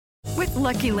With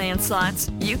Lucky Land Slots,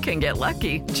 you can get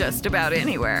lucky just about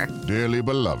anywhere. Dearly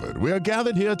beloved, we are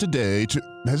gathered here today to...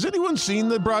 Has anyone seen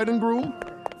the bride and groom?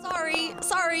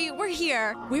 Sorry, we're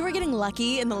here. We were getting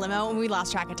lucky in the limo and we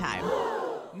lost track of time.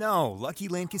 No, Lucky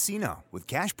Land Casino, with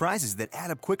cash prizes that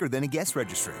add up quicker than a guest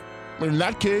registry. In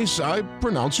that case, I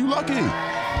pronounce you lucky.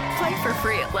 Play for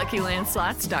free at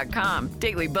LuckyLandSlots.com.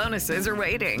 Daily bonuses are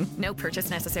waiting. No purchase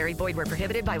necessary. Void where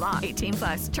prohibited by law.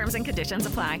 18+. Terms and conditions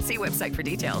apply. See website for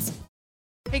details.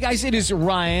 Hey guys, it is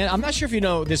Ryan. I'm not sure if you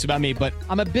know this about me, but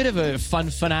I'm a bit of a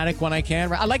fun fanatic when I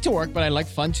can. I like to work, but I like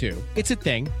fun too. It's a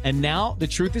thing. And now the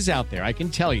truth is out there. I can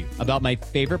tell you about my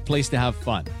favorite place to have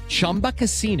fun. Chumba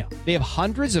Casino. They have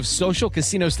hundreds of social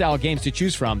casino style games to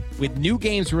choose from with new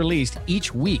games released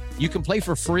each week. You can play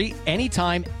for free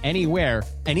anytime, anywhere.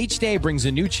 And each day brings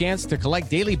a new chance to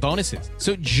collect daily bonuses.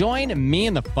 So join me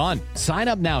in the fun. Sign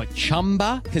up now at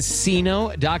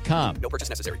ChumbaCasino.com. No purchase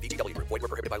necessary. VGW Group. Void where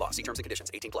prohibited by law. See terms and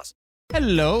conditions. 18+.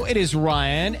 Hello, it is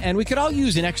Ryan, and we could all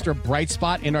use an extra bright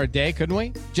spot in our day, couldn't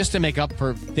we? Just to make up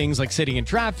for things like sitting in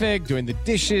traffic, doing the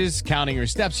dishes, counting your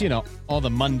steps, all the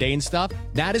mundane stuff.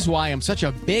 That is why I'm such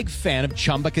a big fan of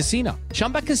Chumba Casino.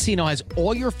 Chumba Casino has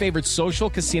all your favorite social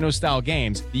casino-style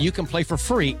games that you can play for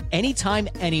free anytime,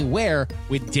 anywhere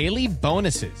with daily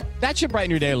bonuses. That should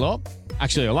brighten your day a little.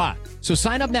 Actually, a lot. So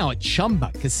sign up now at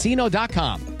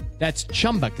ChumbaCasino.com. That's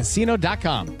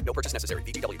ChumbaCasino.com. No purchase necessary.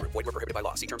 VGW Group. Void where prohibited by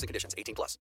law. See terms and conditions.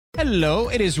 18+. Hello,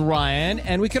 it is Ryan,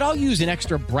 and we could all use an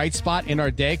extra bright spot in our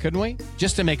day, couldn't we?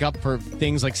 Just to make up for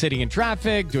things like sitting in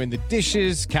traffic, doing the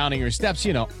dishes, counting your steps,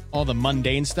 all the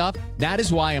mundane stuff. That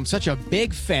is why I'm such a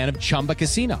big fan of Chumba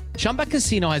Casino. Chumba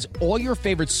Casino has all your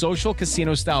favorite social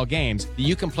casino-style games that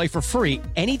you can play for free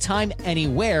anytime,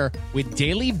 anywhere with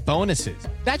daily bonuses.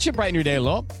 That should brighten your day a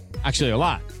little. Actually, a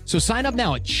lot. So sign up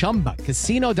now at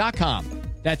ChumbaCasino.com.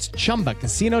 That's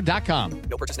ChumbaCasino.com.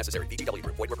 No purchase necessary. VGW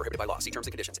Group. Void where prohibited by law. See terms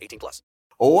and conditions. 18+.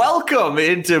 Welcome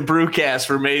into Brewcast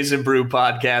for Maize and Brew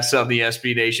Podcast on the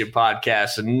SB Nation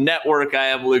Podcast Network. I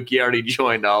am Luke Yardy,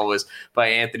 joined always by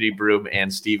Anthony Broom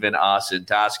and Steven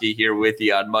Osentoski here with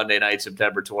you on Monday night,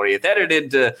 September 20th. Headed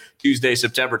into Tuesday,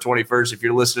 September 21st. If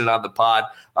you're listening on the pod,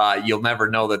 you'll never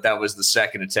know that was the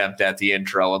second attempt at the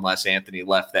intro unless Anthony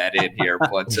left that in here.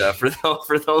 But for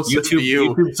those of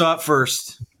you... YouTube saw it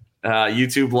first.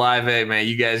 YouTube Live, hey, man,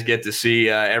 you guys get to see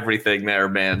everything there,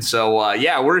 man. So,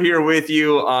 we're here with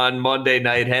you on Monday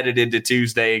night, headed into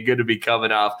Tuesday, and good to be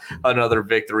coming off another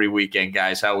victory weekend,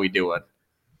 guys. How we doing?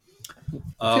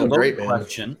 Great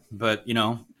question, but,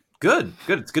 good.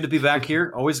 It's good to be back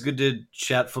here. Always good to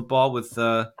chat football with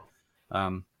two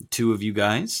of you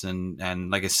guys.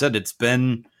 And like I said, it's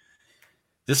been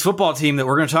this football team that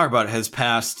we're going to talk about has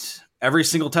passed every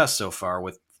single test so far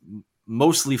with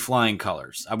mostly flying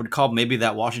colors. I would call maybe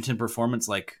that Washington performance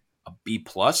like a B+,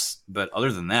 but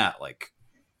other than that, like,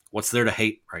 what's there to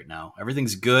hate right now?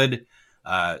 Everything's good.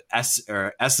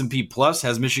 S&P Plus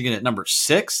has Michigan at number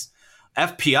 6.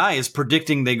 FPI is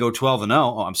predicting they go 12-0.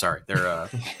 Oh, I'm sorry. They're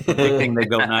predicting they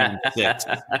go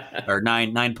 9-6 or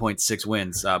 9.6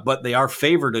 wins. But they are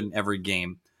favored in every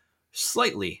game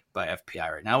slightly by FPI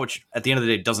right now, which at the end of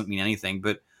the day doesn't mean anything,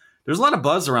 but there's a lot of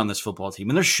buzz around this football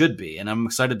team, and there should be, and I'm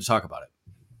excited to talk about it.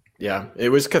 Yeah, it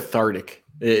was cathartic.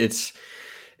 It's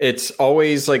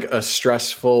always like a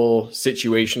stressful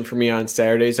situation for me on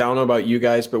Saturdays. I don't know about you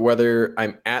guys, but whether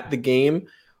I'm at the game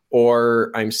or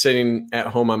I'm sitting at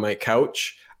home on my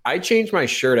couch, I change my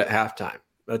shirt at halftime.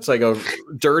 That's like a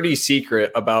dirty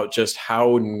secret about just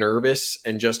how nervous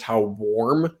and just how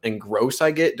warm and gross I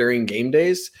get during game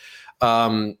days.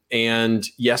 And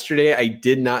yesterday I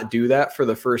did not do that for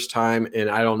the first time in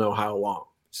I don't know how long.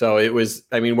 So it was,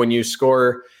 when you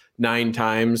score 9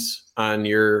 times on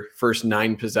your first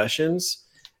 9 possessions,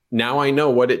 now I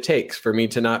know what it takes for me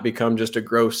to not become just a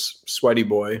gross, sweaty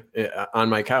boy on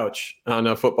my couch on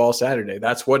a football Saturday.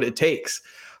 That's what it takes.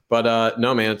 But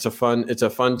no, man, it's a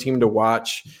fun team to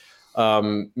watch.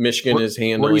 Michigan is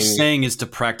handling. What he's saying is to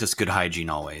practice good hygiene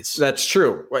always. That's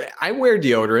true. I wear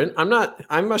deodorant.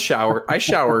 I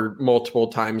shower multiple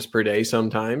times per day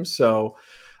sometimes. So,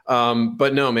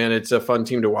 but no, man, it's a fun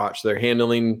team to watch. They're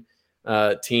handling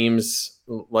teams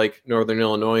like Northern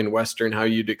Illinois and Western how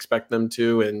you'd expect them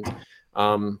to, and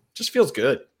just feels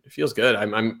good. It feels good.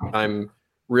 I'm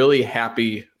really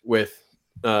happy with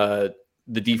the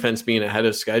defense being ahead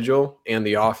of schedule and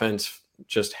the offense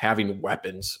just having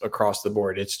weapons across the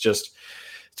board. It's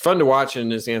fun to watch.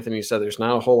 And as Anthony said, there's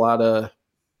not a whole lot of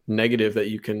negative that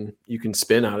you can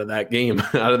spin out of that game,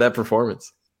 out of that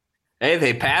performance. Hey,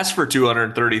 they passed for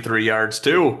 233 yards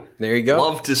too. There you go.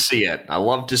 Love to see it. I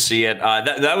love to see it.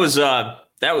 That was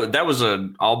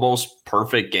an almost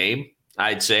perfect game.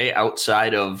 I'd say,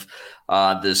 outside of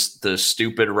the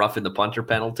stupid roughing the punter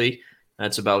penalty.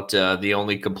 That's about the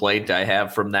only complaint I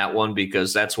have from that one,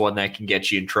 because that's one that can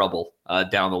get you in trouble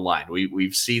down the line.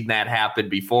 We've seen that happen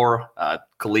before.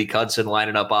 Khaleke Hudson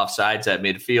lining up offsides at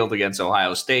midfield against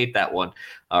Ohio State. That one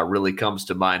really comes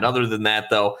to mind. Other than that,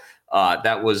 though,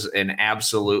 that was an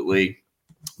absolutely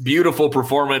beautiful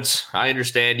performance. I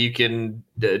understand you can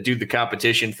do the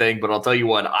competition thing, but I'll tell you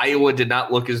what, Iowa did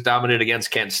not look as dominant against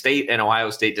Kent State, and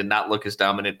Ohio State did not look as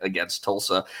dominant against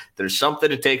Tulsa. There's something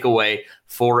to take away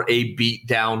for a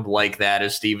beatdown like that,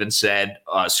 as Steven said,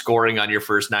 scoring on your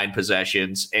first 9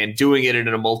 possessions and doing it in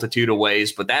a multitude of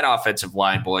ways. But that offensive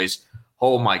line, boys,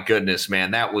 oh my goodness,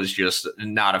 man, that was just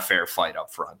not a fair fight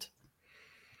up front.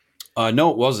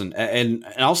 No, it wasn't. And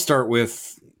I'll start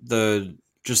with the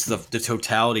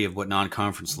totality of what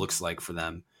non-conference looks like for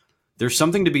them. There's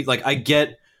something to be like, I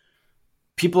get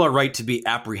people are right to be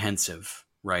apprehensive,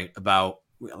 right? About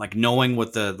like knowing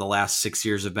what the last 6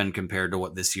 years have been compared to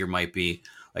what this year might be.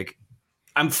 Like,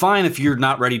 I'm fine if you're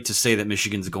not ready to say that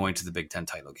Michigan's going to the Big Ten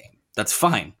title game. That's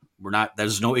fine.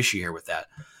 There's no issue here with that.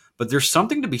 But there's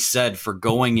something to be said for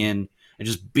going in and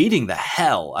just beating the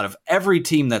hell out of every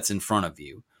team that's in front of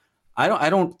you.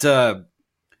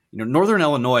 Northern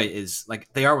Illinois is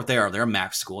like, they are what they are. They're a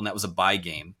MAC school, and that was a bye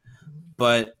game.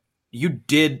 But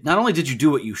not only did you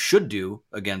do what you should do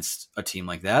against a team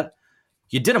like that,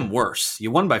 you did them worse. You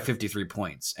won by 53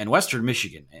 points. And Western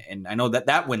Michigan, and I know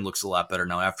that win looks a lot better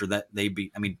now after that.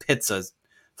 Pitt's a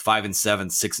 5-7,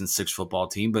 6-6 football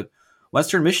team, but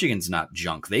Western Michigan's not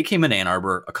junk. They came in Ann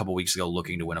Arbor a couple weeks ago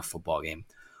looking to win a football game.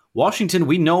 Washington,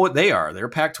 we know what they are. They're a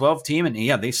Pac-12 team, and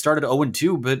yeah, they started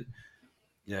 0-2, but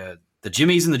the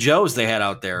Jimmies and the Joes they had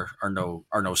out there are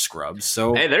no scrubs.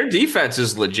 So hey, their defense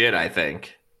is legit, I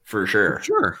think, for sure. For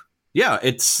sure. Yeah,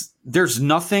 there's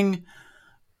nothing.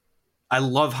 I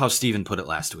love how Steven put it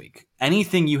last week.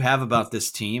 Anything you have about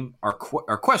this team are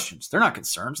questions. They're not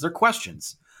concerns. They're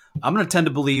questions. I'm going to tend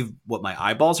to believe what my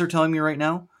eyeballs are telling me right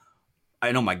now.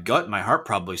 I know my gut and my heart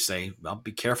probably say, well,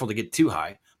 be careful to get too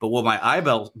high. But what my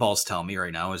eyeballs tell me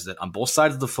right now is that on both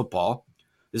sides of the football,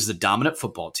 this is a dominant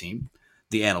football team.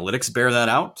 The analytics bear that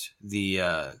out.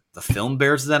 The film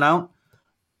bears that out.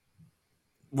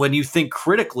 When you think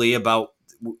critically about,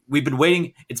 we've been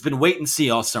waiting. It's been wait and see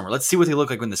all summer. Let's see what they look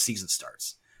like when the season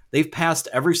starts. They've passed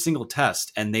every single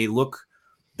test, and they look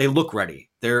ready.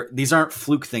 These aren't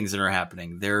fluke things that are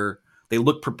happening. They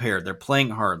look prepared. They're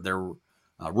playing hard. They're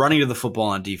running to the football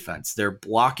on defense. They're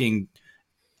blocking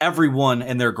everyone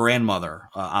and their grandmother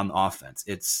on offense.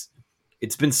 It's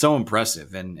been so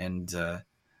impressive, and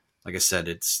like I said,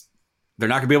 they're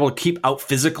not going to be able to keep out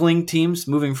physicaling teams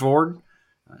moving forward.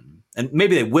 And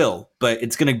maybe they will, but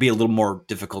it's going to be a little more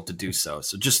difficult to do so.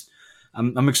 So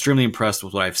I'm extremely impressed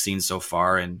with what I've seen so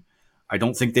far, and I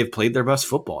don't think they've played their best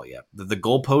football yet. The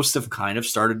goalposts have kind of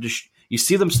started to you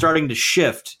see them starting to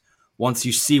shift once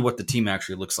you see what the team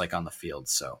actually looks like on the field.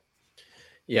 So,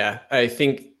 yeah, I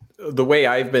think the way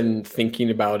I've been thinking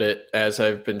about it, as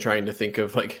I've been trying to think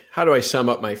of like, how do I sum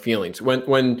up my feelings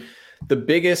when the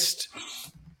biggest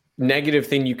negative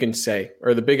thing you can say,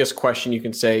 or the biggest question you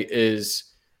can say is,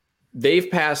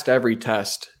 they've passed every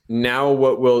test. Now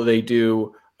what will they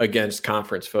do against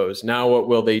conference foes? Now what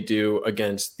will they do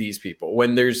against these people?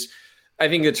 I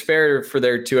think it's fair for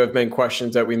there to have been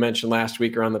questions that we mentioned last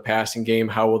week around the passing game.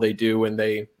 How will they do when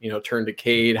they, turn to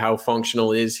Cade? How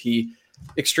functional is he?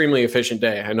 Extremely efficient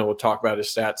day. I know we'll talk about his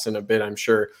stats in a bit, I'm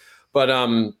sure. But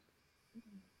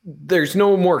there's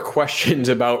no more questions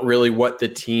about really what the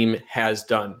team has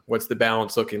done. What's the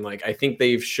balance looking like? I think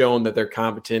they've shown that they're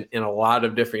competent in a lot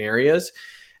of different areas.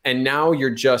 And now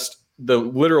the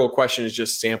literal question is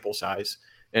just sample size,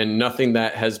 and nothing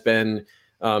that has been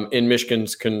in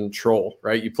Michigan's control,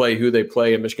 right? You play who they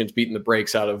play, and Michigan's beating the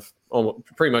brakes out of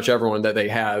pretty much everyone that they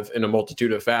have in a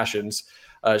multitude of fashions,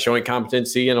 showing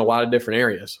competency in a lot of different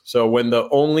areas. So when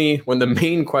the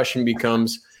main question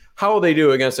becomes, how will they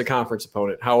do against a conference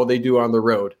opponent? How will they do on the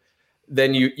road?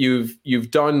 Then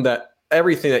you've done that,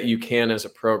 everything that you can as a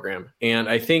program. And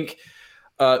I think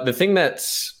the thing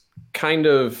that's kind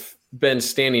of been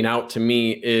standing out to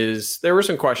me is there were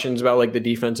some questions about like the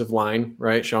defensive line,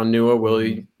 right? Sean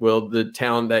Nua, will the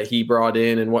talent that he brought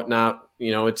in and whatnot,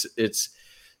 it's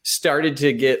started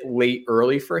to get late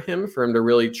early for him to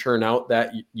really churn out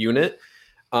that unit.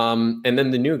 And then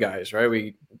the new guys,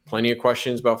 right? Plenty of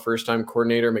questions about first-time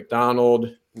coordinator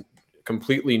McDonald,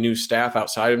 completely new staff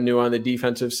outside of New on the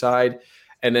defensive side.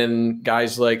 And then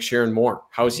guys like Sharon Moore,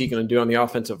 how is he going to do on the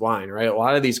offensive line, right? A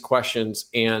lot of these questions.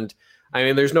 And I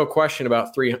mean, there's no question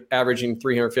about averaging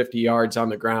 350 yards on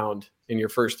the ground in your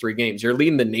first 3 games. You're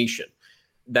leading the nation.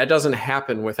 that doesn't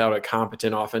happen without a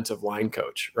competent offensive line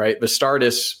coach, right?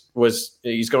 Vastardis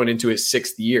he's going into his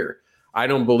 6th year. I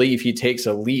don't believe he takes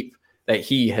a leap that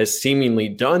he has seemingly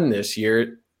done this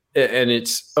year, and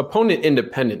it's opponent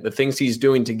independent. The things he's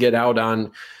doing to get out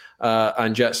on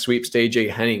jet sweeps to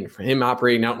AJ Henning, for him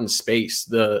operating out in space,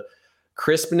 the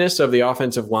crispness of the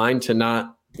offensive line to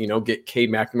not, get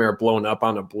Cade McNamara blown up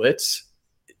on a blitz.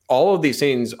 All of these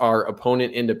things are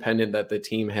opponent independent that the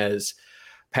team has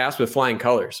passed with flying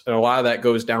colors. And a lot of that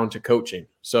goes down to coaching.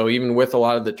 So even with a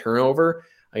lot of the turnover,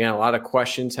 again, a lot of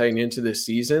questions heading into this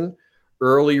season,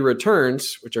 early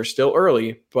returns, which are still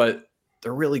early, but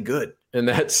they're really good. And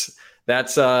that's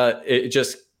it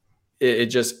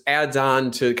just adds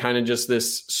on to kind of just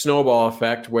this snowball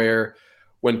effect where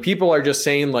when people are just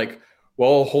saying like,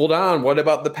 well, hold on, what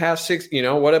about the past 6,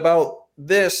 what about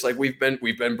this? Like we've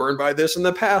been burned by this in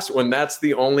the past. When that's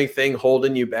the only thing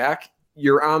holding you back,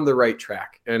 you're on the right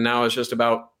track. And now it's just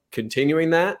about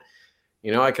continuing that.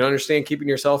 I can understand keeping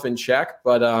yourself in check,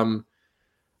 but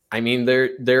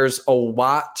there's a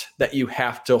lot that you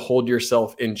have to hold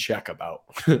yourself in check about.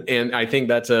 And I think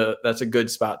that's a good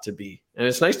spot to be. And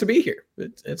it's nice to be here.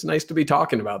 It's nice to be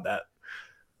talking about that.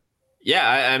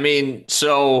 Yeah,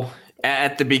 so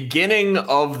at the beginning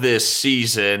of this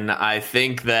season, I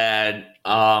think that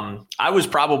I was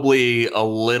probably a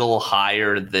little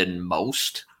higher than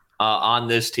most on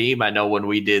this team. I know when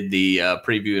we did the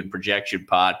preview and projection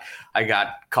pod, I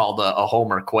got called a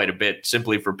homer quite a bit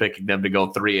simply for picking them to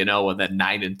go 3-0 and then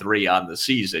 9-3 on the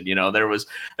season. There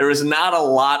was not a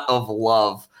lot of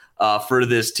love for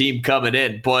this team coming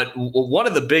in. But one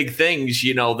of the big things,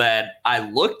 that I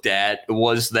looked at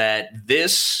was that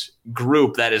this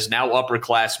group that is now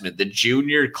upperclassmen, the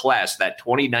junior class, that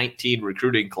 2019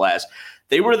 recruiting class,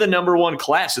 they were the number 1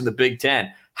 class in the Big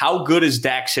Ten. How good is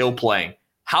Dax Hill playing?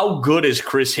 How good is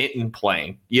Chris Hinton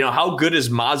playing? How good is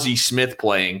Mozzie Smith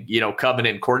playing, coming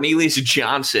in? Cornelius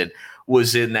Johnson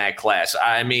was in that class.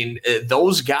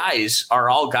 Those guys are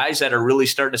all guys that are really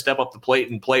starting to step up the plate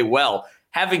and play well.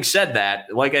 Having said that,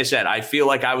 like I said, I feel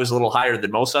like I was a little higher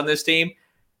than most on this team.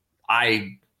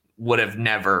 I would have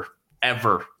never,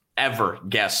 ever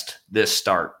guessed this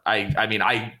start.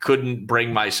 I couldn't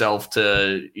bring myself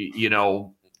to,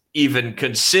 even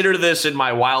consider this in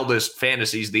my wildest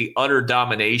fantasies, the utter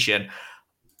domination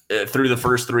through the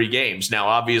first 3 games. Now,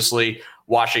 obviously,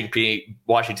 Washington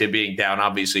being down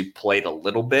obviously played a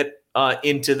little bit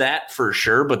into that for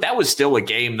sure, but that was still a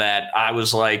game that I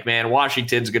was like, man,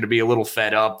 Washington's going to be a little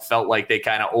fed up. Felt like they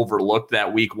kind of overlooked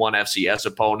that week 1 FCS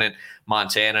opponent,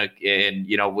 Montana, and,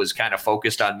 was kind of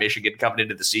focused on Michigan coming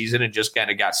into the season and just kind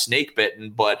of got snake bitten.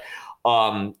 But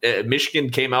Michigan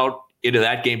came out into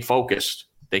that game focused.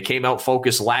 They came out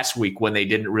focused last week when they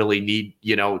didn't really need,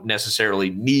 necessarily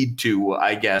need to,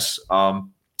 I guess, to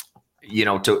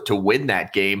win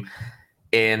that game.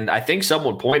 And I think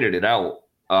someone pointed it out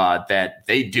that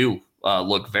they do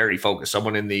look very focused.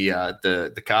 Someone in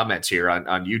the comments here on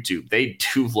YouTube, they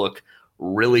do look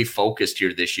really focused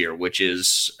here this year, which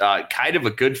is kind of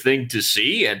a good thing to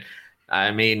see. And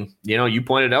you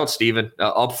pointed out, Steven,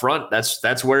 up front,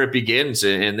 that's where it begins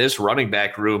in this running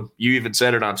back room. You even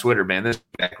said it on Twitter, man. This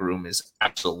back room is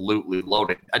absolutely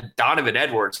loaded. Donovan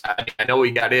Edwards, I know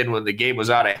he got in when the game was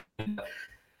out of hand.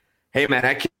 Hey, man,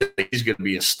 that kid, he's going to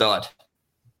be a stud.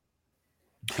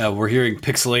 We're hearing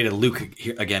pixelated Luke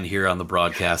again here on the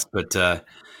broadcast, but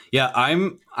yeah,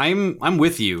 I'm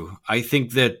with you. I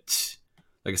think that,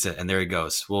 like I said, and there he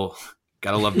goes. Well,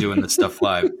 gotta love doing this stuff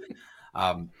live.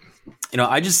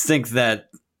 I just think that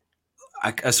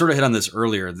I sort of hit on this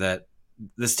earlier, that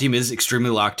this team is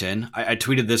extremely locked in. I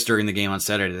tweeted this during the game on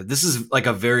Saturday, that this is like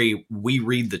a very we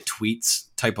read the tweets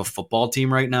type of football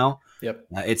team right now. Yep.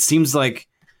 It seems like,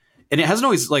 and it hasn't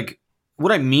always, like,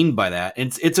 what I mean by that,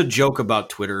 it's a joke about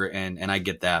Twitter, and I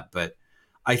get that, but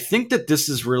I think that this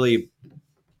is really,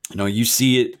 you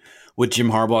see it with Jim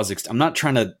Harbaugh's. I'm not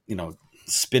trying to,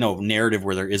 spin a narrative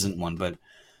where there isn't one, but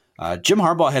Jim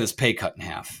Harbaugh had his pay cut in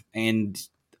half, and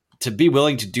to be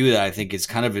willing to do that, I think is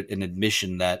kind of an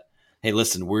admission that, hey,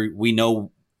 listen, we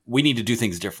know we need to do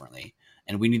things differently,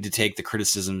 and we need to take the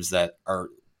criticisms that are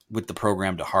with the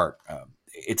program to heart.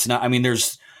 It's not.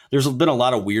 There's been a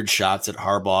lot of weird shots at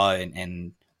Harbaugh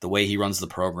and the way he runs the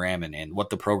program and what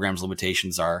the program's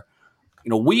limitations are.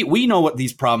 We know what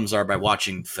these problems are by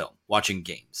watching film, watching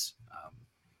games.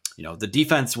 The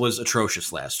defense was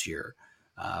atrocious last year.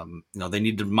 They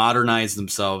need to modernize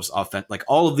themselves. Like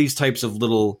all of these types of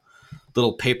little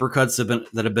paper cuts that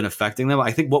have been affecting them.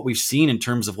 I think what we've seen in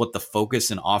terms of what the focus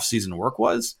and offseason work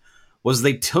was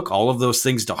they took all of those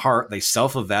things to heart. They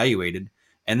self-evaluated,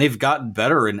 and they've gotten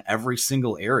better in every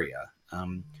single area.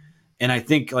 And I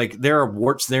think like there are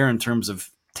warts there in terms of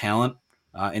talent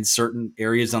in certain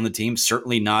areas on the team.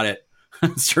 Certainly not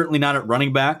at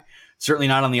running back. Certainly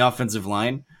not on the offensive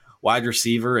line. Wide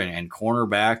receiver and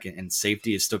cornerback and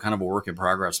safety is still kind of a work in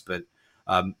progress. But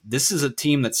this is a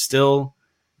team that still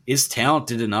is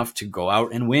talented enough to go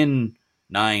out and win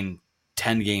 9-10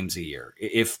 games a year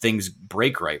if things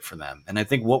break right for them. And I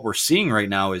think what we're seeing right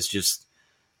now is just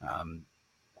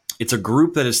it's a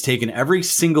group that has taken every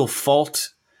single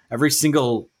fault, every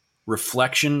single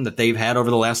reflection that they've had over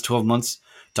the last 12 months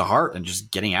to heart and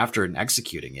just getting after it and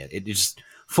executing it. It just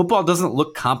football doesn't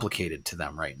look complicated to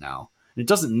them right now. It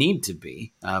doesn't need to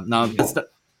be. Now, it's not,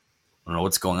 I don't know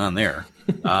what's going on there.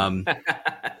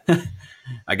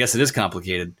 I guess it is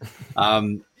complicated.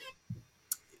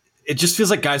 It just feels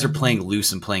like guys are playing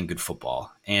loose and playing good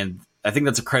football. And I think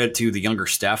that's a credit to the younger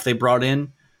staff they brought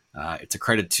in. It's a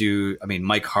credit to,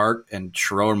 Mike Hart and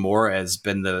Sharon Moore has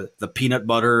been the peanut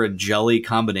butter and jelly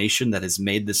combination that has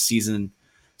made this season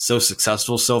so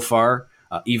successful so far,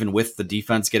 even with the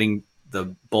defense getting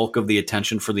the bulk of the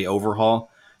attention for the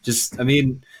overhaul.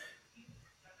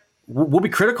 We'll be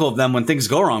critical of them when things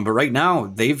go wrong, but right now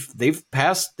they've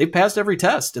passed every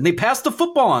test, and they passed the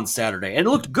football on Saturday, and it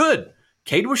looked good.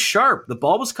 Cade was sharp. The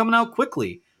ball was coming out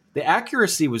quickly. The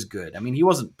accuracy was good. He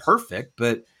wasn't perfect,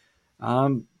 but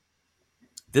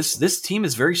this team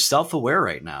is very self-aware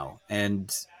right now,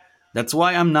 and that's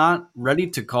why I'm not ready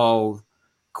to call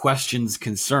questions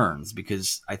concerns,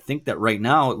 because I think that right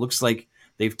now it looks like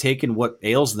they've taken what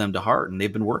ails them to heart, and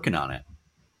they've been working on it.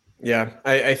 Yeah,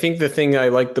 I think the thing I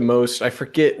like the most, I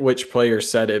forget which player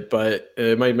said it, but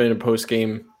it might have been a post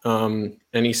game. And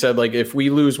he said, like, if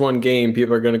we lose one game,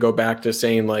 people are going to go back to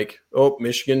saying, like, oh,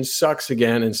 Michigan sucks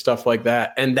again and stuff like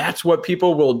that. And that's what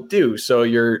people will do. So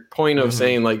your point of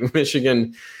saying, like,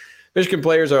 Michigan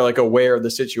players are, like, aware of the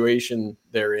situation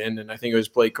they're in. And I think it was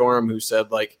Blake Corum who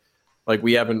said, like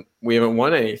we haven't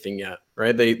won anything yet,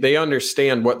 right? They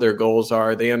understand what their goals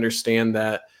are. They understand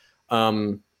that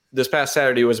this past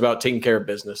Saturday was about taking care of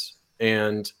business,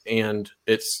 and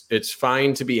it's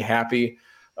fine to be happy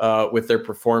with their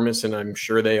performance, and I'm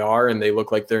sure they are, and they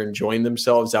look like they're enjoying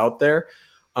themselves out there.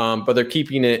 But they're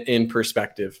keeping it in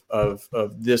perspective of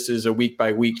this is a week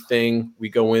by week thing. We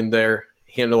go in there,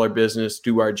 handle our business,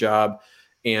 do our job,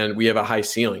 and we have a high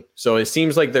ceiling. So it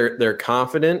seems like they're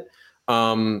confident,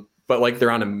 but like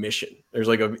they're on a mission. It's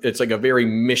like a very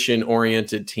mission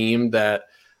oriented team that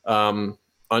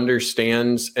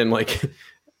understands, and like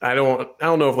I don't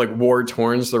know if like war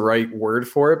torn's the right word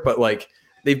for it, but like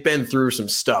they've been through some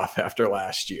stuff after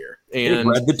last year, and they've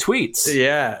read the tweets.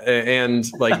 Yeah, and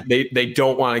like they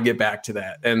don't want to get back to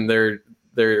that, and they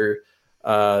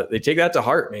take that to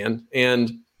heart, man.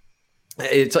 And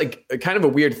it's like a kind of a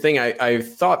weird thing. I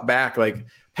thought back, like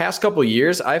past couple of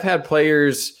years, I've had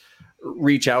players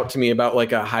reach out to me about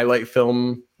like a highlight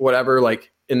film, whatever,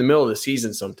 like in the middle of the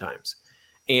season sometimes,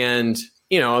 and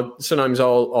sometimes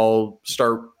I'll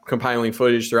start compiling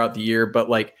footage throughout the year, but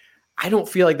like, I don't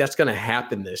feel like that's going to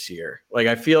happen this year. Like,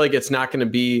 I feel like it's not going to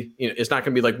be, it's not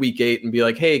going to be like week 8 and be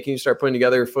like, hey, can you start putting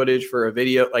together footage for a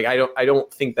video? Like, I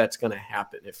don't think that's going to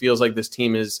happen. It feels like this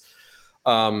team is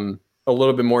a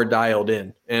little bit more dialed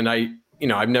in. And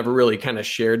I've never really kind of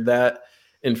shared that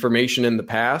information in the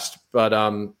past, but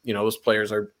those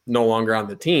players are no longer on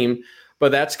the team.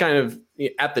 But that's kind of,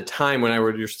 at the time when I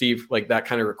would receive like that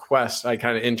kind of request, I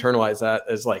kind of internalize that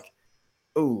as like,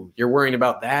 oh, you're worrying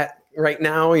about that right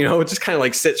now? It just kind of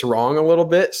like sits wrong a little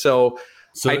bit. So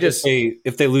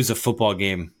if they lose a football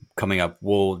game coming up,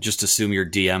 we'll just assume your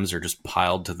DMs are just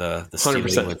piled to the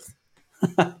 100%. With.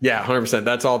 Yeah, 100%.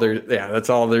 That's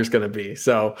all there's going to be.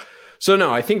 So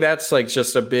no, I think that's like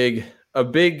just a big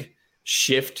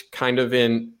shift kind of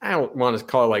in, I don't want to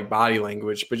call it like body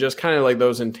language, but just kind of like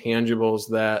those intangibles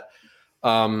that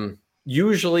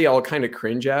usually I'll kind of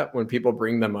cringe at when people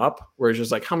bring them up, where it's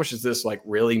just like, how much does this like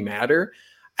really matter?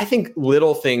 I think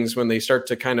little things, when they start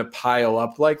to kind of pile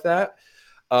up like that,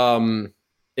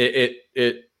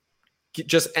 it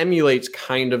just emulates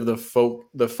kind of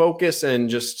the focus and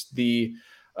just the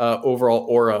overall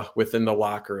aura within the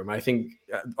locker room. I think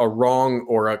a wrong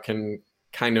aura can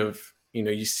kind of,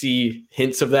 you see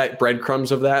hints of that,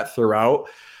 breadcrumbs of that throughout.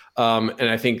 And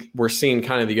I think we're seeing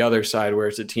kind of the other side, where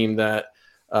it's a team that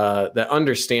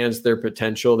understands their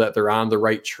potential, that they're on the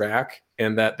right track,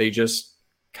 and that they just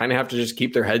kind of have to just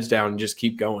keep their heads down and just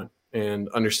keep going and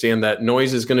understand that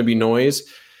noise is going to be noise.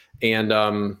 And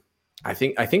I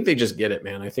think they just get it,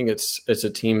 man. I think it's a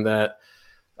team that,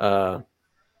 I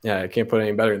can't put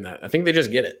any better than that. I think they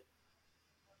just get it.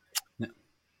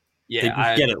 Yeah, they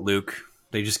just get it, Luke.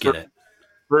 They just get it.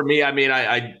 For me,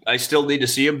 I still need to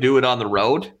see them do it on the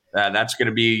road. That's going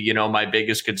to be, my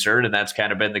biggest concern, and that's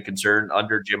kind of been the concern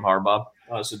under Jim Harbaugh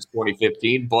since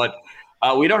 2015. But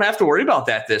we don't have to worry about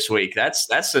that this week. That's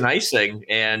the nice thing.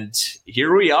 And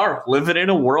here we are living in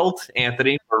a world,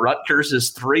 Anthony, where Rutgers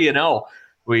is 3-0.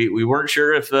 We weren't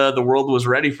sure if the world was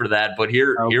ready for that, but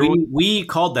here we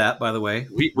called that, by the way.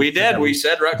 We did. We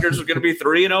said Rutgers was going to be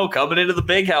 3-0 coming into the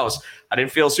big house. I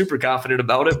didn't feel super confident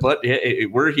about it, but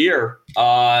we're here.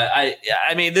 I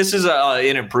mean, this is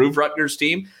an improved Rutgers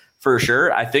team for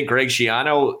sure. I think Greg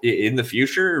Schiano in the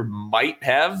future might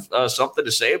have something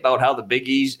to say about how the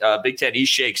Big Ten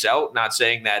East shakes out. Not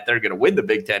saying that they're going to win the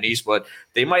Big Ten East, but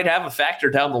they might have a factor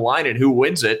down the line in who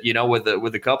wins it.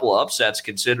 With a couple of upsets,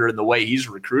 considering the way he's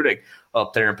recruiting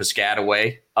up there in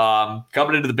Piscataway.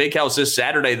 Coming into the big house this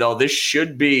Saturday, though, this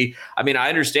should be. I mean, I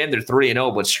understand they're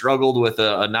 3-0, but struggled with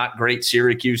a not great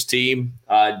Syracuse team.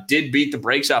 Did beat the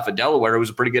brakes off of Delaware. It was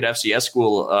a pretty good FCS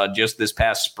school just this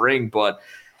past spring, but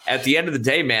at the end of the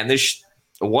day, man, this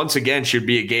once again should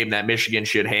be a game that Michigan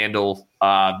should handle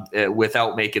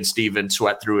without making Steven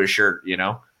sweat through his shirt,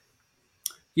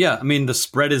 Yeah, I mean, the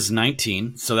spread is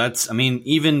 19. So that's, I mean,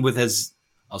 even with, as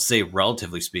I'll say,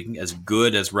 relatively speaking, as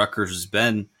good as Rutgers has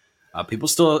been, people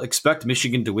still expect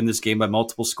Michigan to win this game by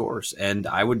multiple scores. And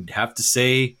I would have to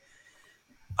say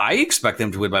I expect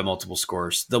them to win by multiple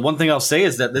scores. The one thing I'll say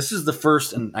is that this is the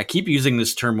first, and I keep using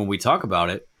this term when we talk about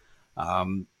it,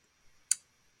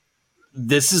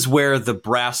 this is where the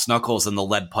brass knuckles and the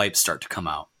lead pipes start to come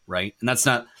out, right? And that's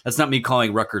not me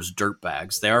calling Rutgers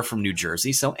dirtbags. They are from New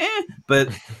Jersey, so but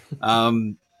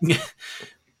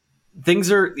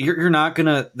things are you're not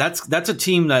gonna. That's a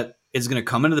team that is gonna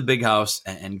come into the big house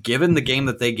and given the game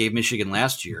that they gave Michigan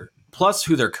last year, plus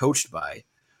who they're coached by,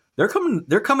 they're coming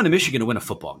to Michigan to win a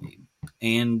football game,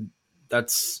 and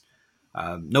that's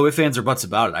no ifs, ands, or buts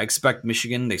about it. I expect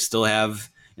Michigan. They still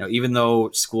have. Even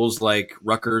though schools like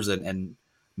Rutgers and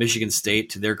Michigan State,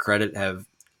 to their credit, have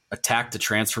attacked the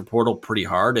transfer portal pretty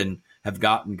hard and have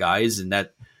gotten guys, and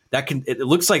that can it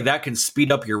looks like that can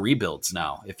speed up your rebuilds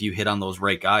now if you hit on those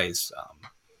right guys.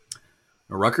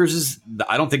 Rutgers is,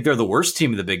 I don't think they're the worst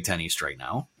team in the Big Ten East right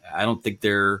now. I don't think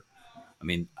they're. I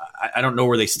mean, I don't know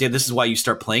where they stand. This is why you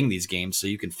start playing these games so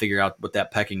you can figure out what that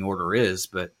pecking order is.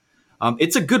 But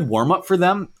it's a good warm up for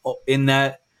them in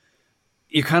that.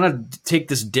 You kind of take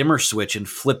this dimmer switch and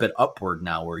flip it upward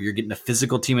now, where you're getting a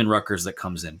physical team in Rutgers that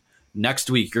comes in. Next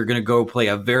week, you're going to go play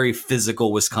a very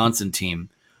physical Wisconsin team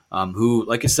who,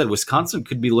 like I said, Wisconsin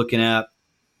could be looking at,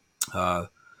 I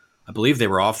believe they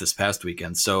were off this past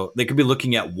weekend. So they could be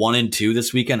looking at 1-2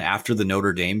 this weekend after the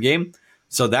Notre Dame game.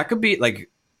 So that could be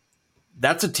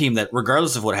that's a team that,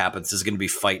 regardless of what happens, is going to be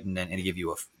fighting and give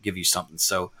you something.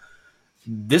 So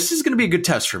this is going to be a good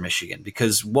test for Michigan,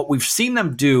 because what we've seen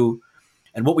them do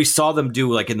and what we saw them do,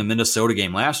 like in the Minnesota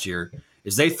game last year,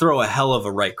 is they throw a hell of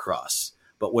a right cross.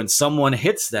 But when someone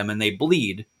hits them and they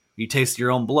bleed, you taste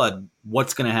your own blood,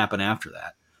 what's going to happen after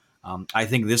that? I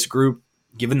think this group,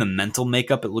 given the mental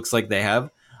makeup it looks like they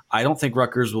have, I don't think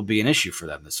Rutgers will be an issue for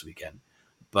them this weekend.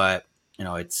 But,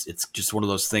 it's just one of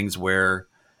those things where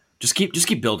just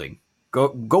keep building.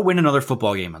 Go win another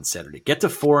football game on Saturday. Get to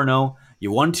 4-0.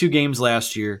 You won 2 games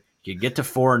last year. You get to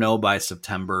 4-0 by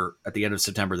September, at the end of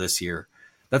September this year.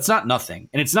 That's not nothing,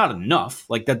 and it's not enough.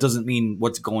 That doesn't mean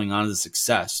what's going on is a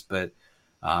success, but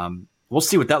we'll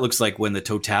see what that looks like when the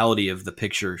totality of the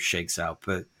picture shakes out.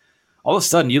 But all of a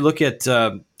sudden, you look at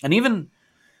and even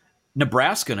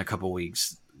Nebraska in a couple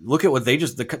weeks. Look at what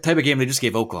the type of game they just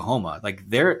gave Oklahoma.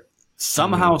 They're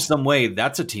somehow, some way,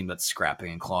 that's a team that's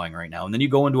scrapping and clawing right now. And then you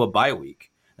go into a bye week,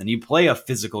 then you play a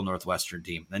physical Northwestern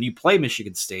team, then you play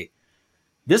Michigan State.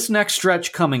 This next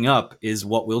stretch coming up is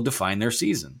what will define their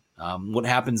season. What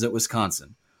happens at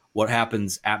Wisconsin? What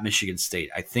happens at Michigan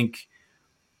State? I think,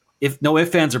 if no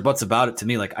ifs, ands, or buts about it, to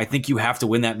me, I think you have to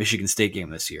win that Michigan State game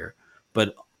this year.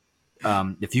 But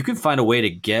if you can find a way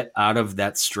to get out of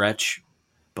that stretch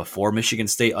before Michigan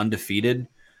State undefeated,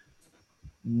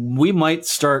 we might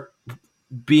start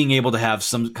being able to have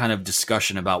some kind of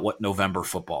discussion about what November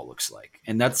football looks like.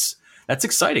 And that's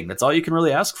exciting. That's all you can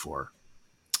really ask for.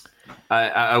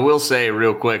 I will say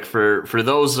real quick for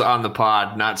those on the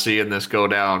pod not seeing this go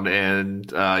down, and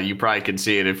you probably can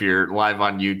see it if you're live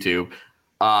on YouTube.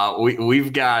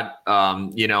 we've got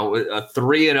a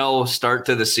 3-0 start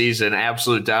to the season,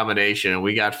 absolute domination, and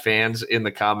we got fans in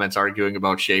the comments arguing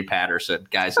about Shea Patterson.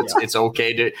 Guys, it's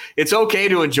okay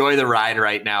to enjoy the ride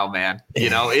right now, man.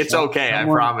 It's okay. I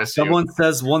promise. Someone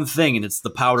says one thing, and it's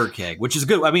the powder keg, which is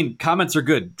good. I mean, comments are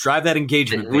good. Drive that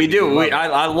engagement. We do.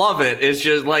 I love it. It's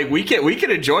just like we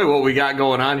can enjoy what we got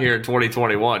going on here in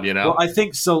 2021. Well, I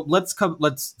think so.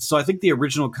 So I think the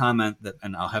original comment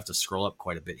and I'll have to scroll up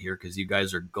quite a bit here because you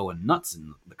guys are going nuts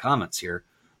in the comments here.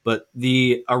 But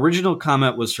the original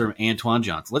comment was from Antoine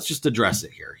Johnson. Let's just address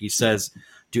it here. He says,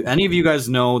 do any of you guys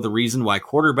know the reason why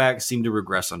quarterbacks seem to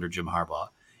regress under Jim Harbaugh?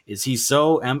 Is he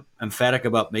so emphatic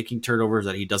about making turnovers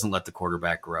that he doesn't let the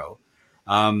quarterback grow?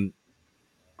 I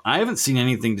haven't seen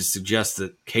anything to suggest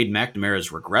that Cade McNamara has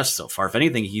regressed so far. If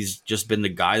anything, he's just been the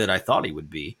guy that I thought he would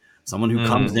be. Someone who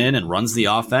comes in and runs the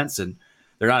offense, and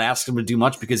they're not asking him to do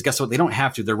much because guess what? They don't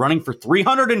have to. They're running for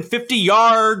 350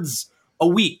 yards a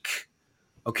week.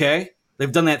 Okay?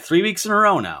 They've done that 3 weeks in a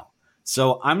row now.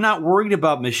 So I'm not worried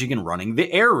about Michigan running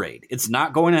the air raid. It's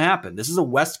not going to happen. This is a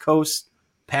West Coast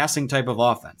passing type of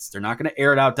offense. They're not going to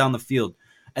air it out down the field.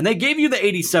 And they gave you the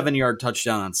 87-yard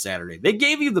touchdown on Saturday. They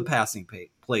gave you the passing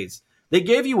plays. They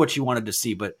gave you what you wanted to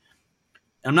see. But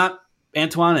I'm not,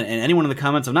 Antoine, and anyone in the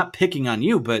comments, I'm not picking on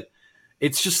you, but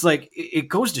it's just like it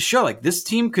goes to show like this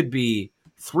team could be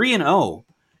 3-0,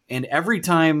 and every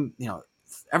time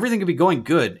everything could be going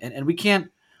good, and we can't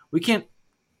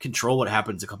control what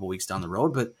happens a couple weeks down the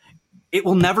road, but it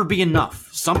will never be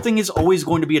enough. Something is always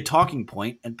going to be a talking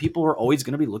point, and people are always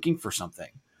going to be looking for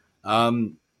something.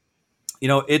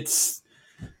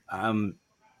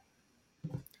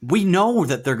 We know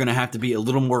that they're going to have to be a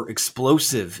little more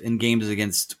explosive in games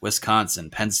against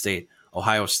Wisconsin, Penn State,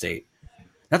 Ohio State.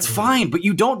 That's fine, but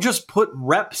you don't just put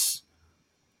reps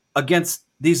against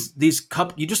these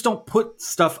cup. You just don't put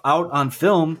stuff out on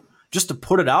film just to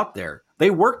put it out there. They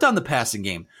worked on the passing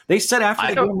game. They said after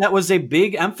the game that was a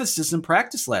big emphasis in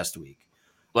practice last week.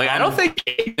 Like, I don't think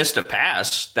he missed a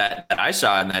pass that I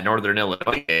saw in that Northern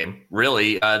Illinois game.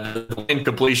 Really, the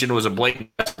incompletion was a blatant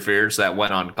interference that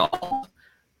went uncalled.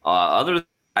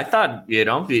 I thought, he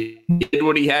did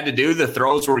what he had to do. The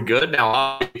throws were good.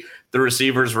 Now, the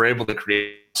receivers were able to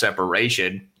create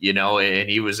separation, and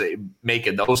he was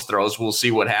making those throws. We'll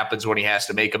see what happens when he has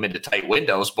to make them into tight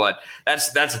windows. But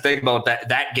that's the thing about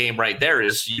that game right there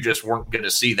is you just weren't going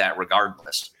to see that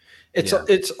regardless.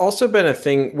 It's also been a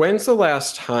thing. When's the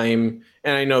last time,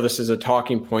 and I know this is a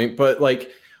talking point, but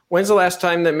when's the last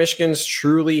time that Michigan's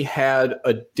truly had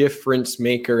a difference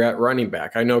maker at running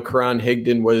back? I know Karan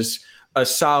Higdon was a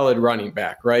solid running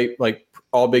back, right? Like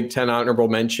all Big Ten honorable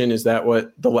mention. Is that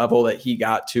what the level that he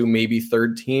got to? Maybe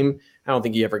third team. I don't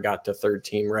think he ever got to third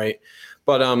team, right?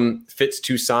 But Fitz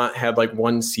Toussaint had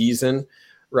one season,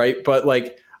 right? But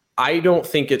I don't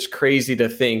think it's crazy to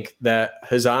think that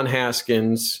Hassan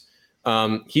Haskins,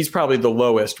 he's probably the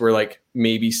lowest. We're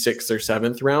maybe 6th or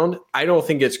 7th round. I don't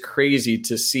think it's crazy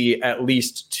to see at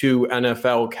least 2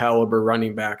 NFL caliber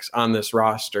running backs on this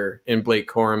roster in Blake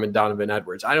Corum and Donovan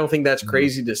Edwards. I don't think that's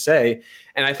crazy to say.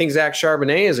 And I think Zach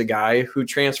Charbonnet is a guy who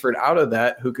transferred out of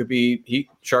that, who could be,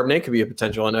 Charbonnet could be a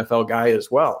potential NFL guy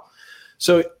as well.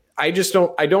 So I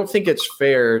don't think it's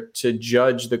fair to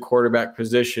judge the quarterback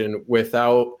position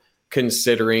without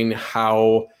considering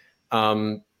how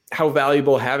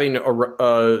valuable having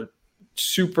a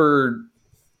super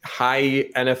high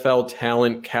NFL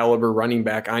talent caliber running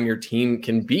back on your team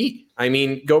can be. I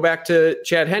mean, go back to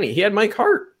Chad Henne. He had Mike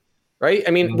Hart, right?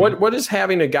 I mean, what is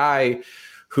having a guy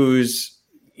who's,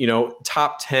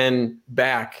 top 10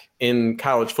 back in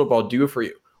college football do for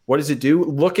you? What does it do?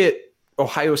 Look at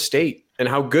Ohio State and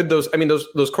how good those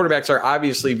quarterbacks are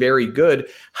obviously very good.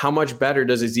 How much better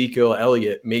does Ezekiel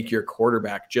Elliott make your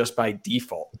quarterback just by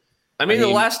default? I mean, the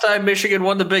last time Michigan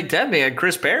won the Big Ten, they had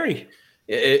Chris Perry.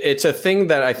 It's a thing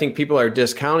that I think people are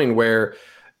discounting where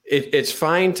it's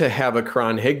fine to have a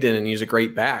Karan Higdon and he's a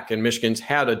great back. And Michigan's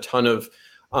had a ton of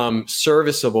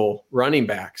serviceable running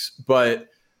backs. But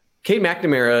Cade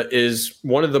McNamara is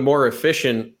one of the more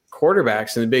efficient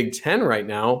quarterbacks in the Big Ten right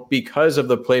now because of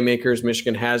the playmakers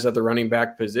Michigan has at the running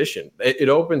back position. It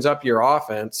opens up your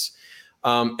offense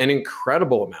an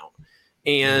incredible amount.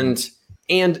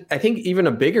 And I think even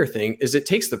a bigger thing is it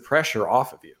takes the pressure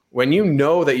off of you. When you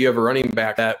know that you have a running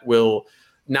back that will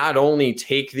not only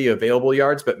take the available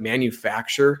yards, but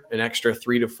manufacture an extra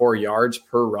 3 to 4 yards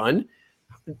per run,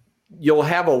 you'll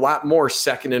have a lot more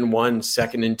 2nd and 1,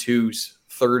 2nd and 2s,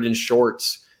 3rd and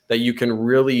shorts that you can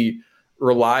really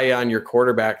rely on your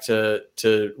quarterback to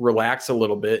relax a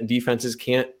little bit, and defenses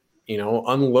can't,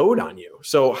 unload on you.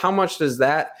 So how much does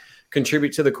that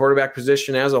contribute to the quarterback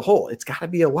position as a whole? It's got to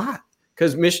be a lot,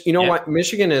 because what?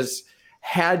 Michigan has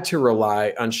had to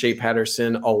rely on Shea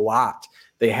Patterson a lot.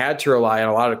 They had to rely on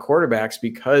a lot of quarterbacks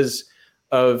because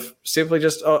of simply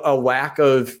just a lack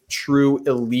of true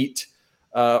elite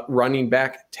running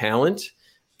back talent.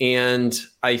 And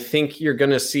I think you're going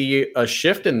to see a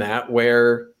shift in that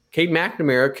where Cade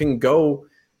McNamara can go,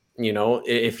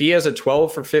 if he has a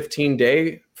 12 for 15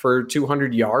 day for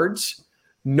 200 yards,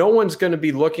 no one's going to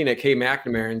be looking at Cade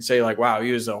McNamara and say like, wow,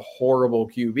 he was a horrible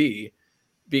QB,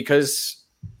 because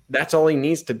that's all he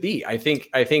needs to be. I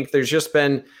think there's just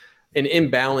been an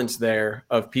imbalance there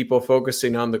of people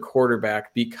focusing on the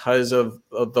quarterback because of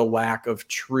the lack of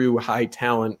true high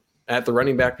talent at the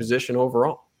running back position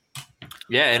overall.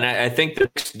 Yeah, and I think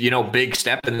the big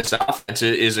step in this offense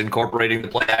is incorporating the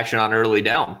play action on early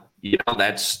down.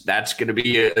 That's going to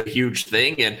be a huge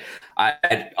thing, and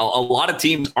a lot of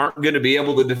teams aren't going to be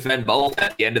able to defend both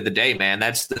at the end of the day, man.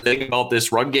 That's the thing about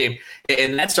this run game,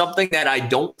 and that's something that I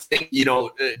don't think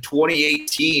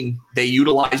 2018 they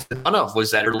utilized a ton of,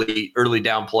 was that early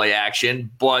down play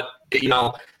action. But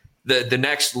the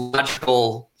next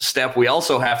logical step we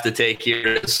also have to take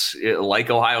here is, like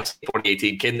Ohio State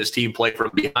 2018, can this team play from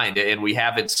behind? And we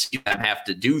haven't seen them have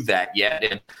to do that yet.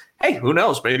 And hey, who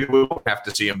knows? Maybe we won't have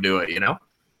to see them do it,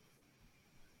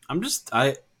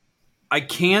 I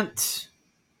can't.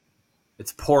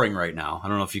 It's pouring right now. I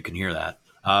don't know if you can hear that.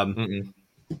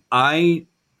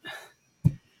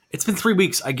 It's been 3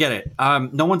 weeks. I get it.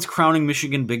 No one's crowning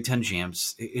Michigan Big Ten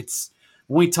champs. It's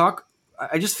when we talk.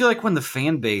 I just feel like when the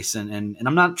fan base and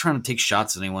I'm not trying to take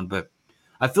shots at anyone, but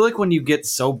I feel like when you get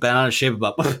so bent out of shape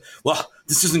about, well,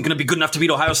 this isn't going to be good enough to beat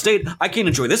Ohio State. I can't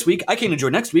enjoy this week. I can't enjoy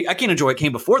next week. I can't enjoy what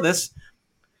came before this.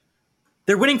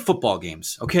 They're winning football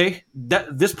games, okay?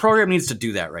 This program needs to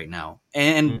do that right now.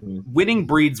 And winning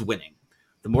breeds winning.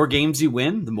 The more games you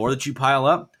win, the more that you pile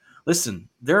up. Listen,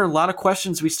 there are a lot of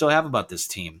questions we still have about this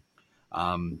team.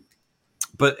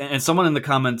 But someone in the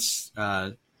comments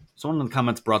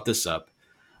brought this up.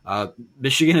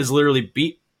 Michigan is literally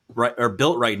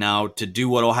built right now to do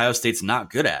what Ohio State's not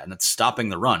good at, and that's stopping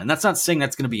the run. And that's not saying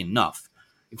that's going to be enough.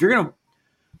 If you're going to,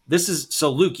 so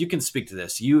Luke, you can speak to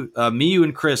this. You,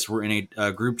 and Chris were in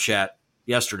a group chat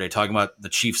yesterday talking about the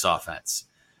Chiefs offense.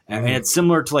 And it's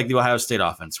similar to like the Ohio State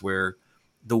offense, where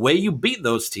the way you beat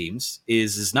those teams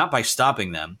is not by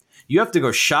stopping them. You have to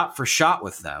go shot for shot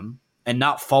with them and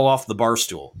not fall off the bar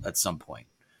stool at some point.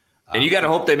 And you got to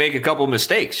hope they make a couple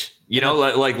mistakes.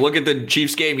 Like look at the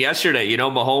Chiefs game yesterday.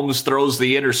 Mahomes throws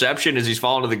the interception as he's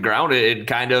falling to the ground. It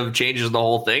kind of changes the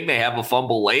whole thing. They have a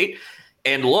fumble late.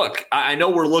 And look, I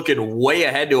know we're looking way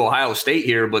ahead to Ohio State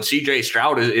here, but C.J.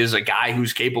 Stroud is a guy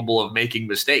who's capable of making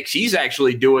mistakes. He's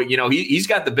actually doing, he's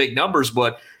got the big numbers,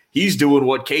 but he's doing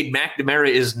what Cade McNamara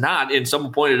is not. And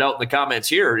someone pointed out in the comments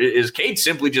here is Cade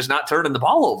simply just not turning the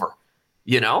ball over,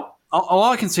 All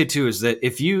I can say, too, is that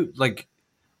if you've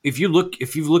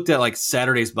looked at like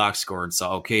Saturday's box score and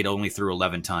saw, Cade only threw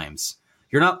 11 times,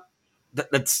 you're not,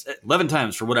 that's 11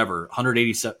 times for whatever,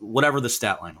 187, whatever the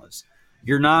stat line was.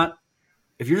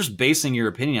 If you're just basing your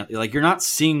opinion, like you're not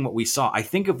seeing what we saw. I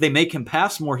think if they make him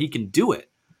pass more, he can do it.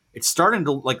 It's starting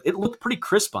to it looked pretty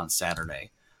crisp on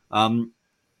Saturday.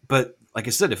 But like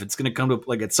I said, if it's going to come to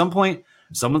like at some point,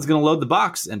 someone's going to load the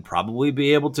box and probably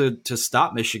be able to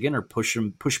stop Michigan or push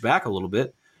back a little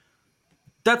bit.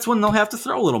 That's when they'll have to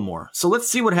throw a little more. So let's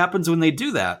see what happens when they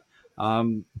do that.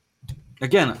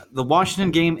 Again, the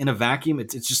Washington game in a vacuum,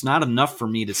 it's just not enough for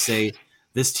me to say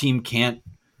this team can't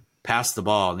pass the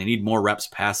ball. They need more reps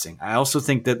passing. I also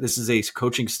think that this is a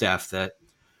coaching staff that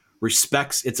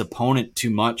respects its opponent too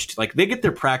much. Like they get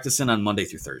their practice in on Monday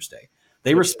through Thursday.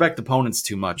 They respect opponents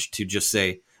too much to just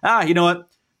say, you know what?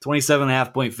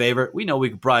 27.5 point favorite. We know we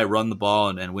could probably run the ball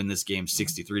and win this game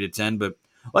 63-10, but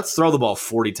let's throw the ball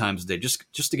 40 times a day just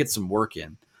to get some work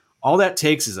in. All that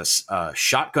takes is a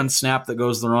shotgun snap that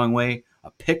goes the wrong way, a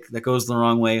pick that goes the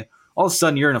wrong way. All of a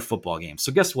sudden, you're in a football game.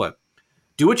 So guess what?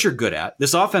 Do what you're good at.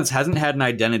 This offense hasn't had an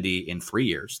identity in 3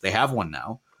 years. They have one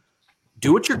now.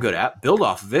 Do what you're good at, build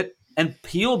off of it, and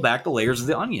peel back the layers of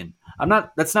the onion.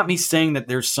 That's not me saying that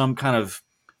there's some kind of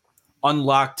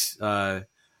unlocked part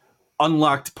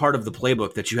of the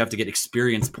playbook that you have to get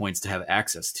experience points to have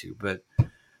access to, but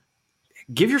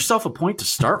give yourself a point to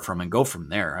start from and go from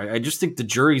there. I just think the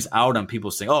jury's out on people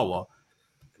saying, "Oh, well,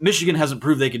 Michigan hasn't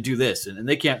proved they could do this, and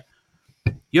they can't."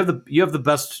 You have the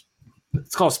best.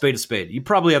 Let's call a spade. You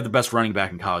probably have the best running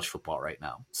back in college football right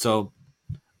now. So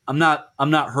I'm not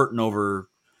hurting over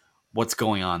what's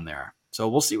going on there. So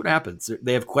we'll see what happens.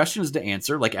 They have questions to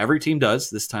answer, like every team does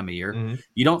this time of year. Mm-hmm.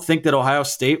 You don't think that Ohio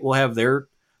State will have their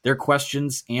their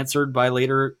questions answered by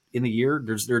later in the year.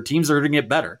 There are teams that are going to get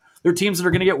better. There are teams that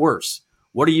are going to get worse.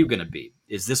 What are you going to be?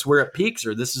 Is this where it peaks,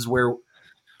 or this is where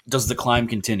does the climb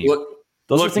continue?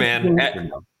 Look, man,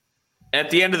 at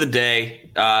the end of the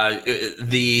day,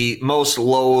 the most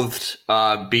loathed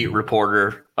beat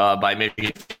reporter by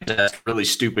Michigan, that's really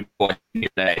stupid point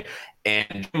today. And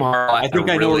Jim Harbaugh, I think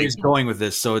I know where he's going with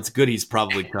this, so it's good he's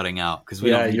probably cutting out because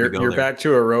you're back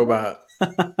to a robot,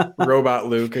 robot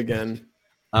Luke again.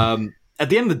 At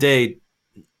the end of the day,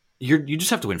 you just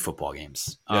have to win football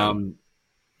games. Yeah.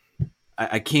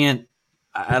 I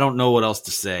don't know what else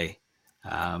to say.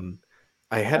 I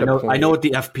know what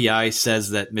the FPI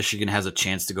says, that Michigan has a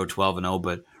chance to go 12-0,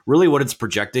 but really what it's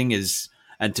projecting is,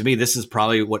 and to me, this is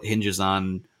probably what hinges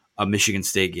on a Michigan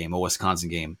State game, a Wisconsin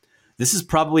game. This is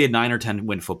probably a 9 or 10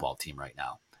 win football team right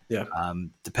now. Yeah.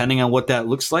 Depending on what that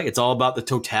looks like, it's all about the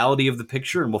totality of the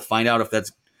picture, and we'll find out if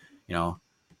that's,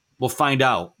 we'll find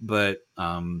out. But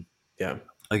yeah,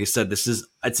 like I said,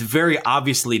 it's very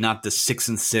obviously not the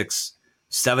 6-6,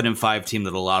 7-5 team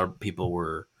that a lot of people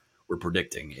were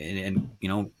predicting. And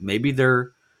maybe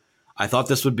I thought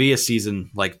this would be a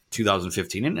season like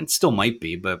 2015, and it still might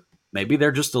be, but maybe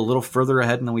they're just a little further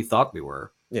ahead than we thought we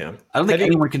were. Yeah. I don't think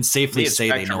anyone can safely say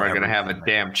they know. We're going to have a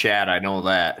damn chat. I know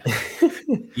that.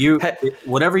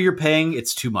 Whatever you're paying,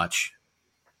 it's too much.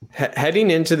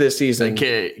 Heading into this season.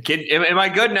 Am I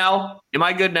good now?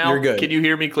 You're good. Can you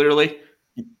hear me clearly?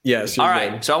 Yes. All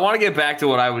right. Good. So I want to get back to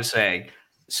what I was saying.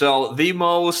 So the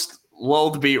most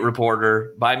loathed beat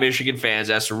reporter by Michigan fans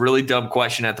asked a really dumb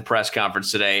question at the press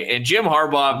conference today. And Jim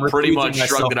Harbaugh pretty much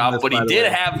shrugged it off, but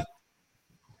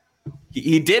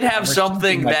he did have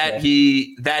something that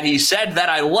he said that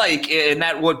I like, and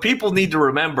that what people need to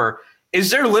remember is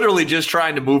they're literally just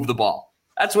trying to move the ball.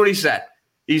 That's what he said.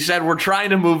 He said, we're trying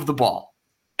to move the ball.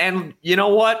 And you know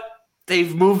what?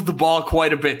 They've moved the ball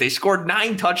quite a bit. They scored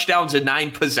 9 touchdowns in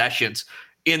 9 possessions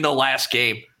in the last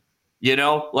game.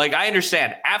 I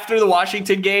understand. After the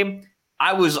Washington game,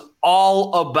 I was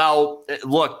all about,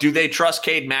 look, do they trust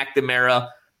Cade McNamara?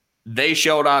 They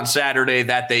showed on Saturday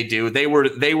that they do. They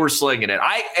were slinging it.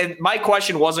 And my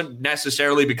question wasn't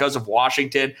necessarily because of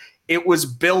Washington. It was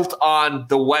built on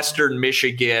the Western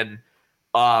Michigan,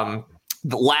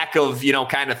 the lack of,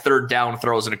 kind of third down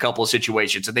throws in a couple of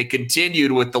situations. And they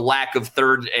continued with the lack of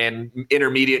third and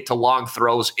intermediate to long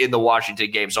throws in the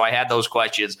Washington game. So I had those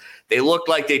questions. They looked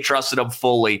like they trusted him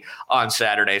fully on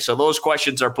Saturday. So those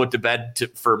questions are put to bed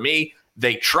for me.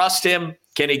 They trust him.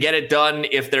 Can he get it done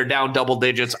if they're down double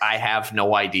digits? I have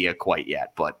no idea quite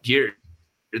yet. But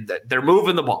they're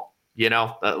moving the ball. The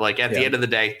end of the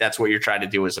day, that's what you're trying to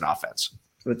do as an offense.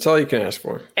 That's all you can ask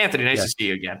for. Anthony, nice to see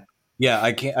you again. Yeah,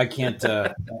 I can't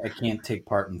take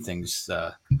part in things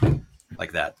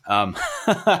like that.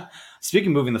 Speaking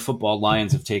of moving the football,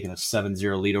 Lions have taken a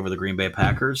 7-0 lead over the Green Bay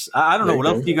Packers. I don't know what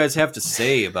else you guys have to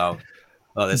say about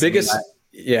this. Biggest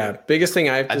thing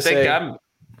I have to say.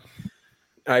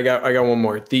 I got one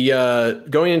more. The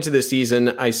going into the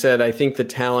season, I said I think the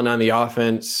talent on the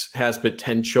offense has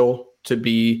potential to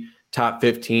be top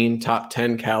 15, top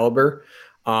 10 caliber.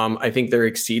 I think they're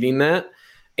exceeding that.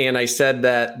 And I said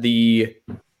that the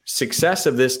success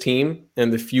of this team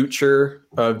and the future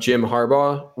of Jim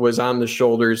Harbaugh was on the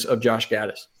shoulders of Josh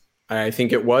Gattis. I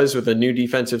think it was, with a new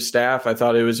defensive staff. I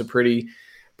thought it was a pretty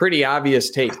obvious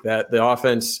take that the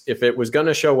offense, if it was going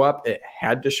to show up, it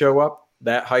had to show up.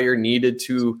 That hire needed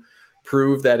to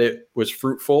prove that it was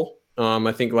fruitful.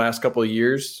 I think last couple of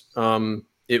years,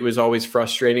 it was always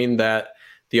frustrating that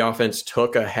the offense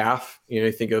took a half.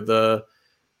 Think of the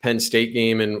Penn State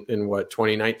game in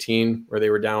 2019, where they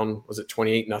were down, was it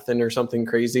 28-0 or something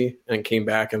crazy, and came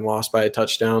back and lost by a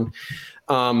touchdown.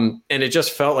 And it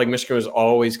just felt like Michigan was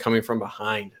always coming from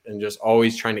behind and just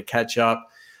always trying to catch up.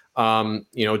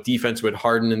 Defense would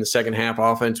harden in the second half,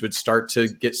 offense would start to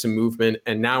get some movement.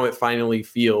 And now it finally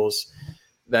feels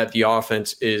that the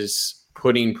offense is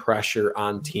putting pressure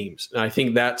on teams. And I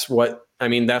think that's where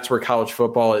college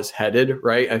football is headed,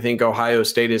 right? I think Ohio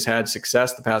State has had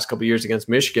success the past couple of years against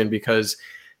Michigan because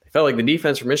it felt like the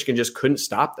defense for Michigan just couldn't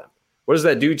stop them. What does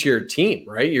that do to your team,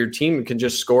 right? Your team can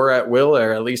just score at will,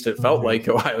 or at least it felt like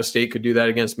Ohio State could do that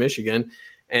against Michigan.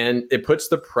 And it puts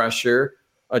the pressure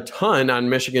a ton on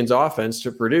Michigan's offense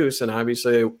to produce. And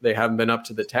obviously they haven't been up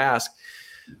to the task.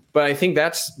 But I think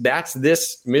that's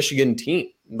this Michigan team.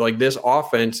 Like, this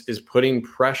offense is putting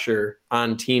pressure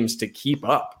on teams to keep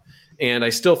up. And I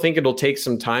still think it'll take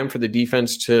some time for the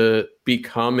defense to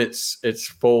become its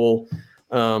full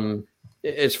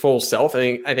self.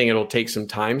 I think it'll take some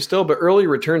time still, but early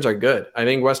returns are good. I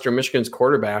think Western Michigan's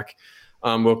quarterback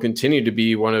will continue to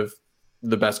be one of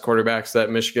the best quarterbacks that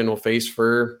Michigan will face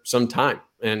for some time.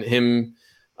 And him,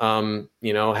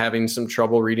 having some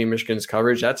trouble reading Michigan's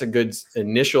coverage, that's a good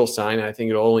initial sign. I think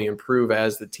it'll only improve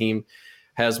as the team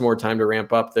has more time to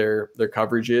ramp up their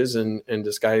coverages and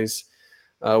disguise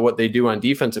what they do on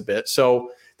defense a bit.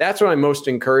 So that's what I'm most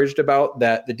encouraged about,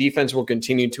 that the defense will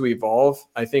continue to evolve.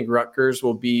 I think Rutgers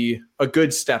will be a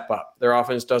good step up. Their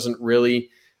offense doesn't really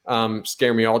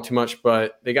scare me all too much,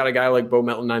 but they got a guy like Bo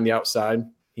Melton on the outside.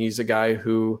 He's a guy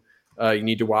who you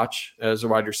need to watch as a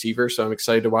wide receiver. So I'm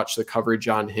excited to watch the coverage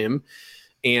on him.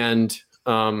 And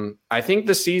I think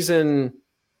the season,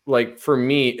 like for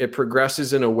me, it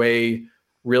progresses in a way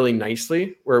really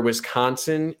nicely, where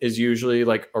Wisconsin is usually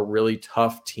like a really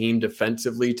tough team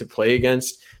defensively to play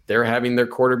against. They're having their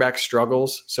quarterback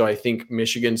struggles. So I think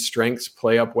Michigan's strengths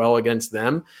play up well against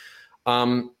them.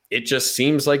 It just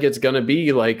seems like it's going to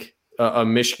be like a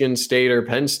Michigan State or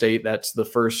Penn State. That's the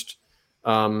first,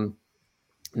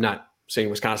 not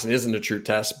saying Wisconsin isn't a true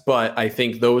test, but I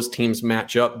think those teams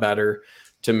match up better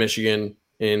to Michigan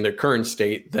in their current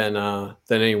state than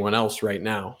anyone else right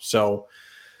now. So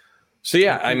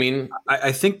yeah, I mean,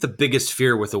 I think the biggest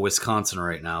fear with the Wisconsin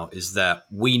right now is that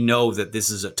we know that this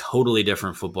is a totally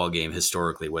different football game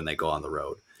historically when they go on the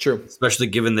road. True. Especially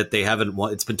given that they haven't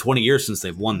won. It's been 20 years since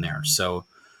they've won there. So,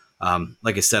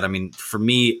 like I said, I mean, for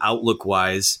me, outlook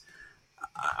wise,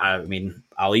 I mean,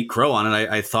 I'll eat crow on it.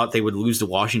 I thought they would lose to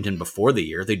Washington before the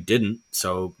year. They didn't.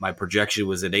 So my projection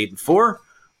was at 8-4.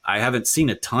 I haven't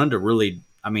seen a ton to really,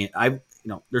 I mean,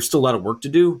 there's still a lot of work to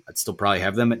do. I'd still probably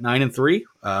have them at 9-3.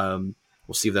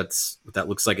 We'll see what that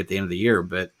looks like at the end of the year.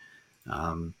 But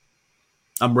I'm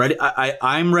ready.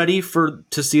 I'm ready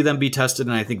to see them be tested,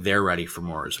 and I think they're ready for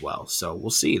more as well. So we'll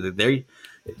see.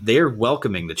 They're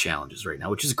welcoming the challenges right now,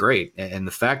 which is great. And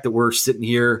the fact that we're sitting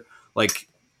here, like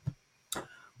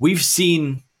we've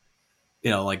seen,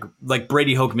 like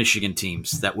Brady Hoke Michigan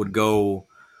teams that would go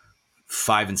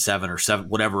 5-7 or 7,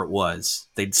 whatever it was.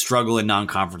 They'd struggle in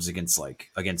non-conference against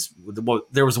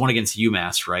there was one against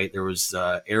UMass, right? There was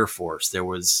Air Force.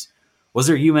 Was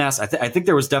there UMass? I think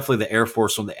there was definitely the Air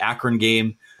Force from the Akron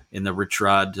game in the Rich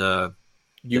Rod.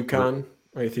 UConn.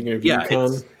 Are you thinking of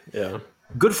UConn? Yeah.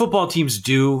 Good football teams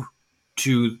do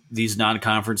to these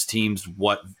non-conference teams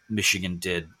what Michigan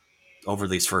did over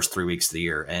these first 3 weeks of the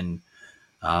year. And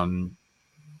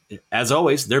as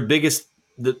always, their biggest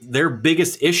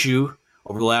issue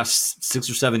over the last 6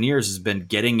 or 7 years has been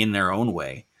getting in their own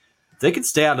way. If they could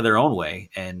stay out of their own way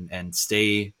and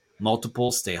stay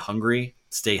multiple, stay hungry,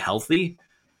 stay healthy,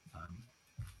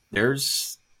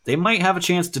 they might have a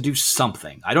chance to do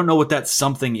something. I don't know what that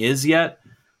something is yet,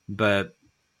 but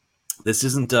this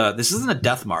isn't a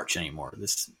death march anymore.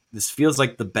 This feels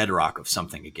like the bedrock of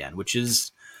something again, which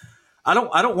is I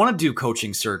don't want to do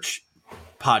coaching search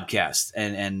podcasts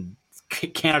and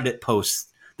candidate posts.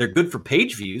 They're good for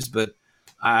page views, but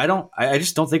I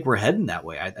just don't think we're heading that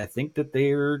way. I think that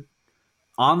they're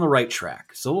on the right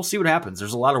track. So we'll see what happens.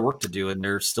 There's a lot of work to do, and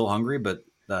they're still hungry, but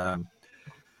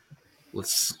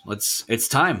it's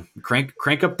time.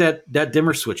 Crank up that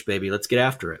dimmer switch, baby. Let's get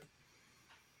after it.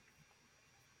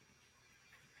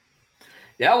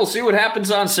 Yeah, we'll see what happens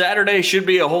on Saturday. Should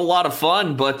be a whole lot of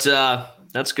fun, but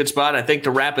that's a good spot, I think, to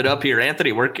wrap it up here.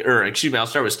 Anthony, I'll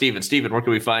start with Steven. Steven, where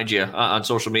can we find you on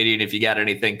social media? And if you got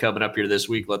anything coming up here this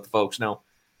week, let the folks know.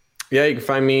 Yeah, you can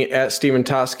find me at Steven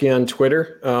Toski on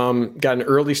Twitter. Got an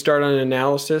early start on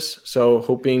analysis, so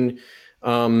hoping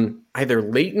either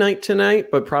late night tonight,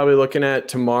 but probably looking at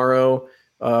tomorrow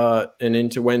and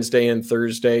into Wednesday and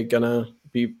Thursday. Gonna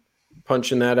be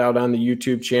punching that out on the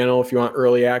YouTube channel. If you want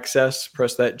early access,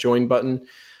 press that join button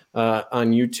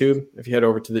on YouTube. If you head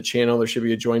over to the channel, there should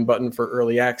be a join button for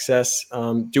early access.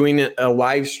 Doing a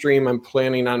live stream I'm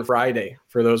planning on Friday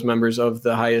for those members of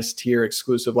the highest tier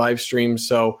exclusive live stream.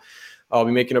 So I'll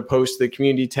be making a post to the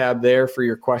community tab there for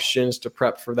your questions to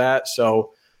prep for that.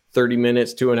 So 30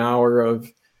 minutes to an hour of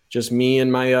just me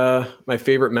and my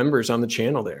favorite members on the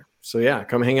channel there. So yeah,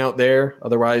 come hang out there.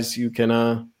 Otherwise, you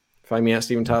can find me at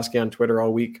Steven Toski on Twitter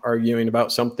all week, arguing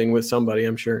about something with somebody,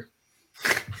 I'm sure.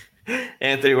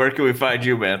 Anthony, where can we find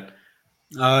you, man?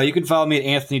 You can follow me at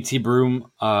Anthony T. Broom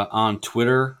on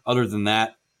Twitter. Other than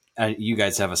that, you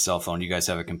guys have a cell phone. You guys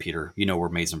have a computer. You know where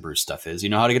Maize and Brew stuff is. You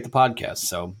know how to get the podcast.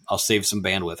 So I'll save some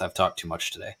bandwidth. I've talked too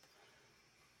much today.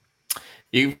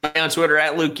 You can find me on Twitter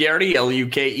at Luke Ghiardi,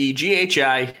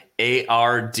 LUKEGHIARDI.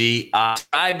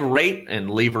 Subscribe, rate, and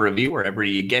leave a review wherever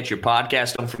you get your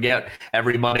podcast. Don't forget,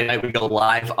 every Monday night we go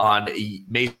live on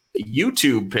Maize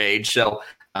YouTube page. So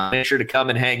make sure to come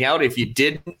and hang out. If you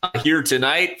didn't hear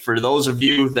tonight, for those of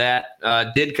you that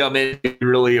did come in, we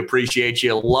really appreciate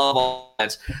you. Love all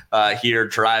that's here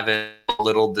driving a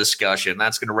little discussion.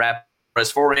 That's going to wrap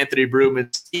us for Anthony Broom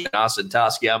and Stephen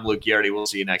Osentoski. I'm Luke Yardy. We'll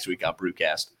see you next week on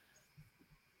Brewcast.